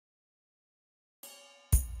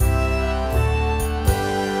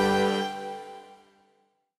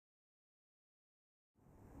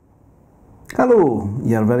Hello,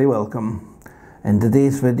 you're very welcome. In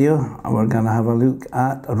today's video we're going to have a look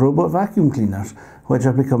at robot vacuum cleaners, which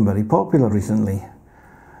have become very popular recently.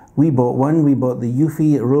 We bought the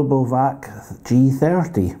Eufy RoboVac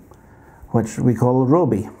G30, which we call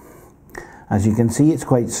Robbie. As you can see, it's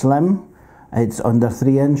quite slim, it's under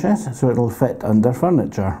 3 inches, so it'll fit under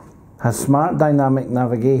furniture. Has smart dynamic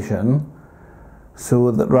navigation,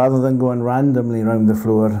 so that rather than going randomly around the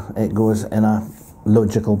floor, it goes in a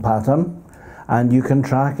logical pattern. And you can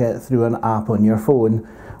track it through an app on your phone,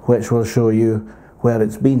 which will show you where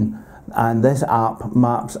it's been. And this app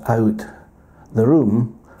maps out the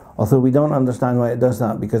room, although we don't understand why it does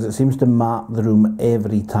that, because it seems to map the room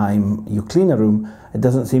every time you clean a room. It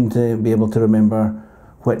doesn't seem to be able to remember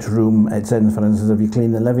which room it's in. For instance, if you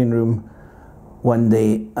clean the living room one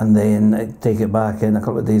day and then take it back in a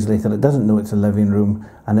couple of days later, it doesn't know it's a living room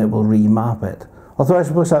and it will remap it. Although I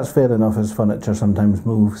suppose that's fair enough, as furniture sometimes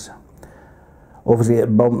moves. Obviously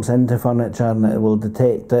it bumps into furniture and it will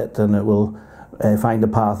detect it, and it will find a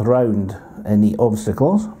path around any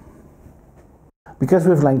obstacles. Because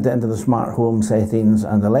we've linked it into the smart home settings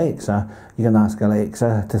and Alexa, you can ask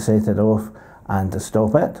Alexa to set it off and to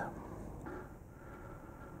stop it.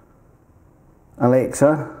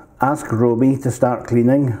 Alexa, ask Robbie to start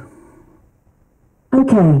cleaning.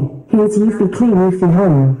 Okay, here's Eufy Clean Eufy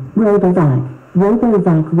Home, RoboVac,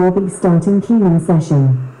 RoboVac Robbie starting cleaning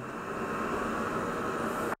session.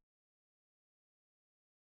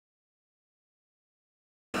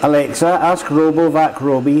 Alexa, ask RoboVac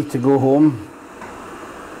Robbie to go home.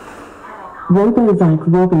 RoboVac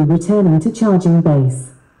Robbie returning to charging base.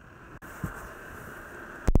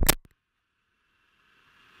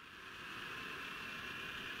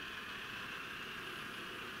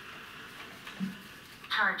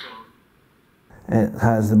 Charging. It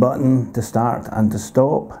has the button to start and to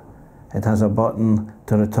stop. It has a button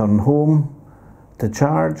to return home, to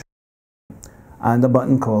charge, and a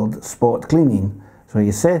button called spot cleaning. So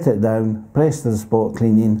you set it down, press the spot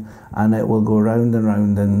cleaning, and it will go round and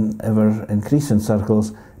round in ever increasing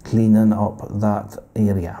circles, cleaning up that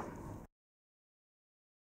area.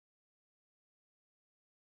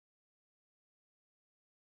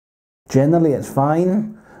 Generally it's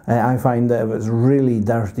fine. I find that if it's really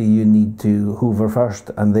dirty, you need to hoover first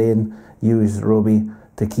and then use Robbie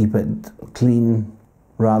to keep it clean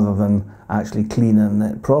rather than actually cleaning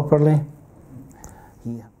it properly.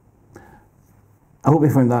 Yeah. I hope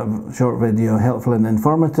you found that short video helpful and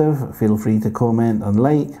informative. Feel free to comment and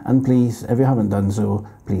like, and please, if you haven't done so,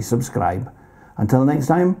 please subscribe. Until next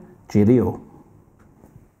time, cheerio.